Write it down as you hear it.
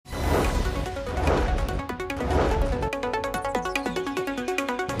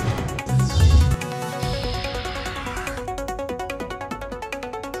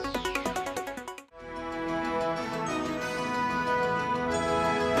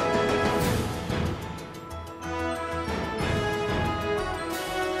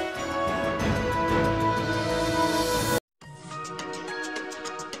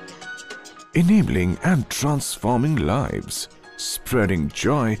enabling and transforming lives, spreading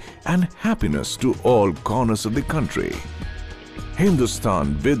joy and happiness to all corners of the country.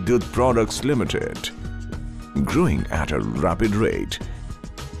 Hindusthan Vidhyut Products Limited, growing at a rapid rate.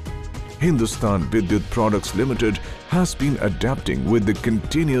 Hindusthan Vidhyut Products Limited has been adapting with the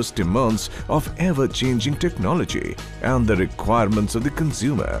continuous demands of ever-changing technology and the requirements of the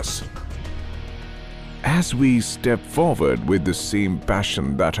consumers. As we step forward with the same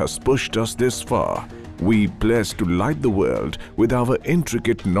passion that has pushed us this far, we pledge to light the world with our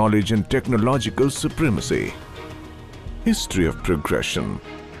intricate knowledge and technological supremacy. History of progression.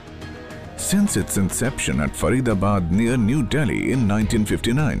 Since its inception at Faridabad near New Delhi in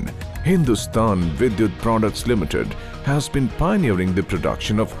 1959, Hindusthan Vidhyut Products Limited has been pioneering the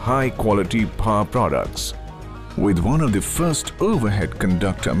production of high-quality power products. With one of the first overhead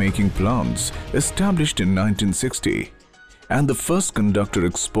conductor making plants established in 1960 and the first conductor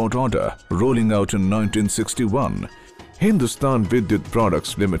export order rolling out in 1961, Hindusthan Vidhyut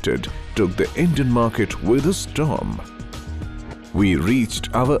Products Limited took the Indian market with a storm. We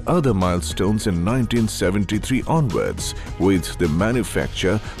reached our other milestones in 1973 onwards with the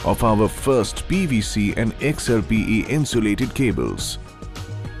manufacture of our first PVC and XLPE insulated cables.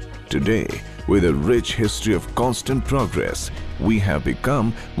 Today, with a rich history of constant progress, we have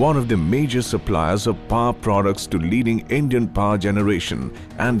become one of the major suppliers of power products to leading Indian power generation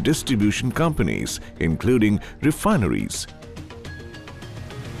and distribution companies, including refineries.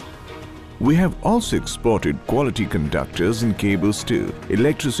 We have also exported quality conductors and cables to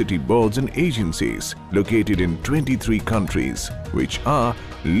electricity boards and agencies located in 23 countries, which are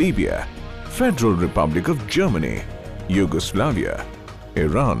Libya, Federal Republic of Germany, Yugoslavia,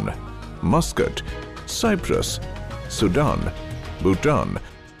 Iran, Muscat, Cyprus, Sudan, Bhutan,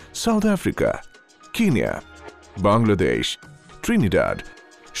 South Africa, Kenya, Bangladesh, Trinidad,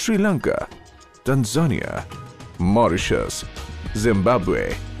 Sri Lanka, Tanzania, Mauritius,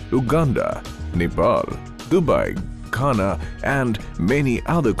 Zimbabwe, Uganda, Nepal, Dubai, Ghana and many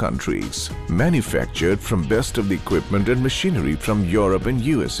other countries. Manufactured from best of the equipment and machinery from Europe and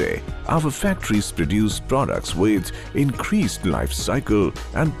USA, our factories produce products with increased life cycle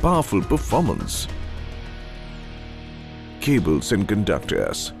and powerful performance. Cables and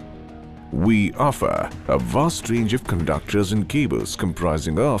conductors. We offer a vast range of conductors and cables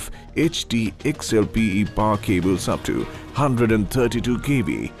comprising of HT XLPE power cables up to 132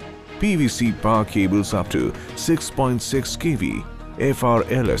 kV, PVC power cables up to 6.6 kV,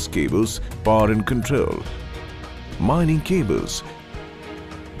 FRLS cables, power and control, mining cables,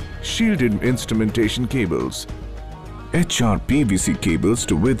 shielded instrumentation cables, HR PVC cables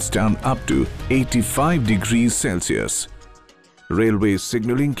to withstand up to 85 degrees Celsius, railway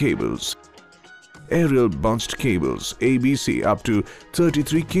signaling cables, aerial bunched cables ABC up to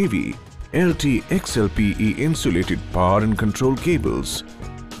 33 kV, LT XLPE insulated power and control cables,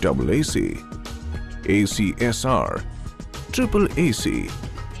 AAC, ACSR, triple AC,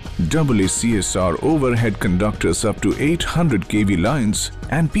 AACSR overhead conductors up to 800 kV lines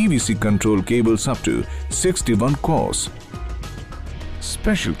and PVC control cables up to 61 cores.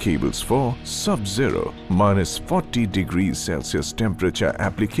 Special cables for sub-zero -40 degrees Celsius temperature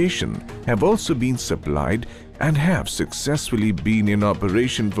application have also been supplied and have successfully been in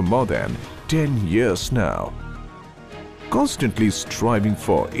operation for more than 10 years now. Constantly striving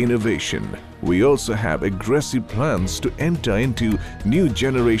for innovation, we also have aggressive plans to enter into new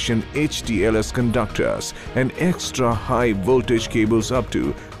generation HTLS conductors and extra high voltage cables up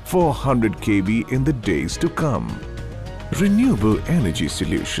to 400 kV in the days to come. Renewable energy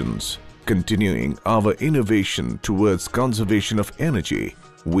solutions. Continuing our innovation towards conservation of energy,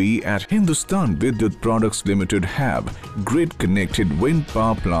 we at Hindusthan Vidhyut Products Limited have grid-connected wind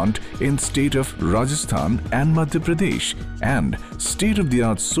power plant in state of Rajasthan and Madhya Pradesh and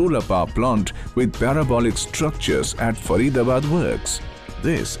state-of-the-art solar power plant with parabolic structures at Faridabad works.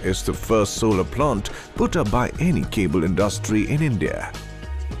 This is the first solar plant put up by any cable industry in India.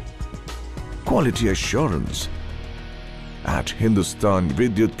 Quality assurance. At Hindusthan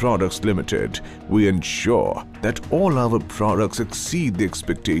Vidhyut Products Limited, we ensure that all our products exceed the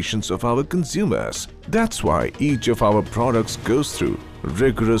expectations of our consumers. That's why each of our products goes through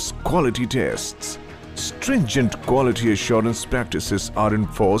rigorous quality tests. Stringent quality assurance practices are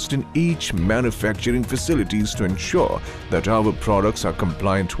enforced in each manufacturing facilities to ensure that our products are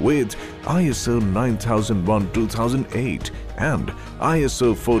compliant with ISO 9001-2008 and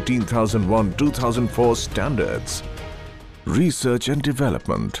ISO 14001-2004 standards. Research and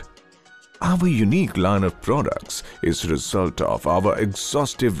development. Our unique line of products is a result of our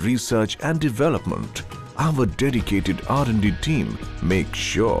exhaustive research and development. our dedicated R&D team makes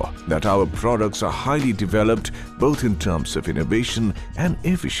sure that our products are highly developed both in terms of innovation and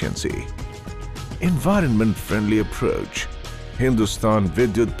efficiency. Environment-friendly approach. Hindusthan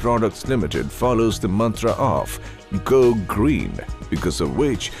Vidhyut Products Limited follows the mantra of Go Green, because of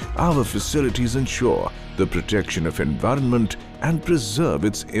which our facilities ensure the protection of environment and preserve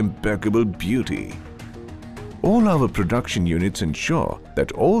its impeccable beauty. All our production units ensure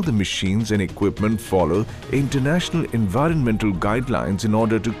that all the machines and equipment follow international environmental guidelines in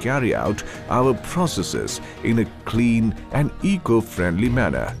order to carry out our processes in a clean and eco-friendly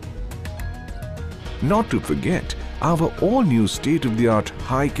manner. Not to forget, our all-new state-of-the-art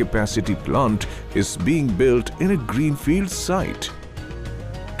high-capacity plant is being built in a greenfield site.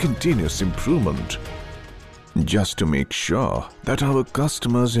 Continuous improvement. Just to make sure that our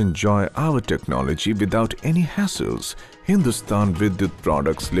customers enjoy our technology without any hassles, Hindusthan Vidhyut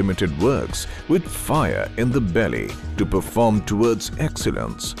Products Limited works with fire in the belly to perform towards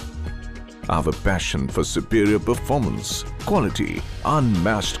excellence. Our passion for superior performance, quality,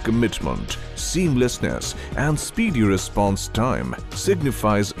 unmatched commitment, seamlessness and speedy response time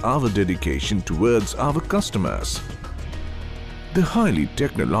signifies our dedication towards our customers. The highly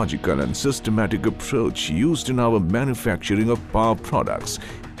technological and systematic approach used in our manufacturing of power products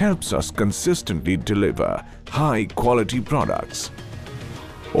helps us consistently deliver high-quality products.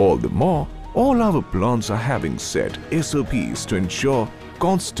 All the more, all our plants are having set SOPs to ensure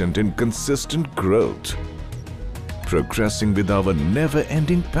constant and consistent growth. Progressing with our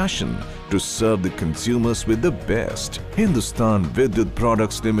never-ending passion to serve the consumers with the best, Hindusthan Vidhyut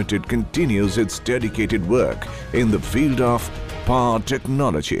Products Limited continues its dedicated work in the field of power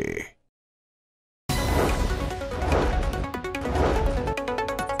technology.